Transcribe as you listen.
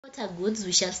Outer goods,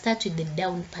 we shall start with the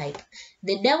down pipe.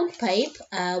 The down pipe,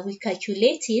 we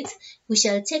calculate it. We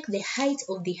shall take the height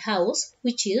of the house,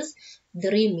 which is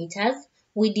 3 meters.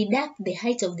 We deduct the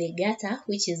height of the gutter,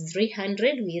 which is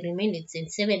 300. We remain it's in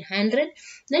 700.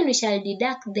 Then we shall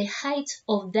deduct the height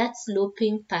of that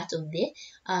sloping part of the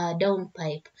down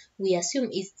pipe. We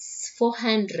assume it's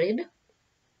 400.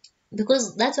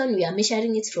 Because that one we are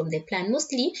measuring it from the plan.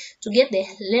 Mostly to get the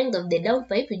length of the down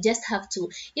pipe, you just have to,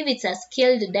 if it's a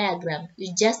scaled diagram,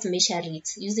 you just measure it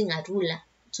using a ruler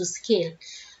to scale.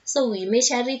 So we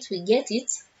measure it, we get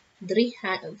it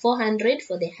 400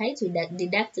 for the height. We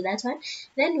deduct that one.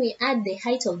 Then we add the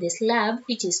height of the slab,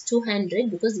 which is 200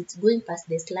 because it's going past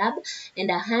the slab, and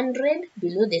 100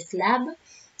 below the slab.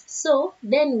 So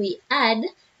then we add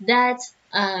that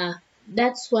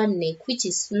that's one neck, which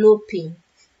is sloping.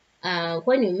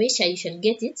 When you measure, you shall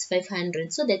get it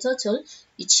 500. So the total,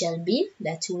 it shall be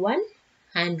that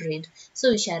 100. So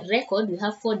we shall record, we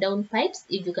have 4 down pipes.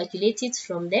 If you calculate it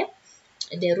from the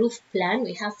roof plan,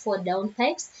 we have 4 down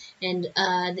pipes, and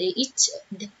each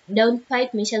down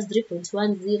pipe measures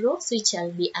 3.10. So it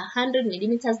shall be 100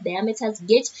 millimeters diameter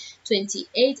gauge,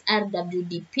 28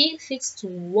 RWDP, fixed to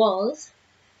walls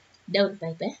down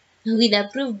pipe. With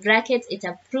approved brackets, it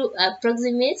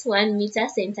approximates 1 meter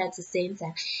center to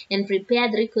center, and prepare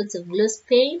 3 coats of gloss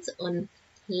paint on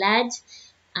large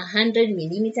 100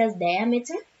 millimeters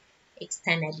diameter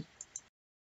externally.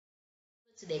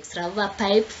 To the extra over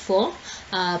pipe for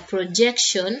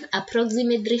projection,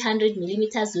 approximate 300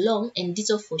 millimeters long, and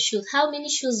ditto for shoes. How many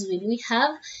shoes will we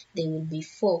have? There will be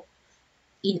 4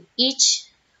 in each.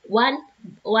 One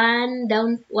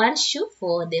shoe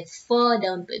for the 4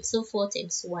 down pipes, so 4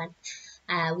 times 1.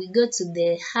 We go to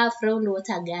the half round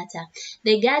water gutter.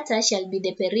 The gutter shall be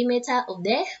the perimeter of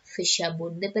the fascia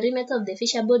board. The perimeter of the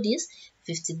fascia board is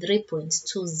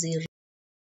 53.20.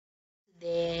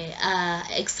 The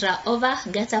extra over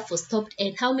gutter for stopped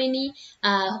end. How many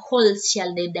holes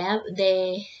shall the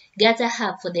gutter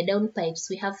have for the down pipes?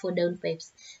 We have 4 down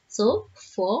pipes, so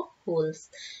 4 holes.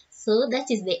 So that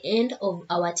is the end of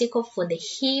our takeoff for the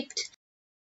hipped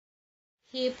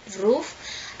roof.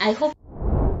 I hope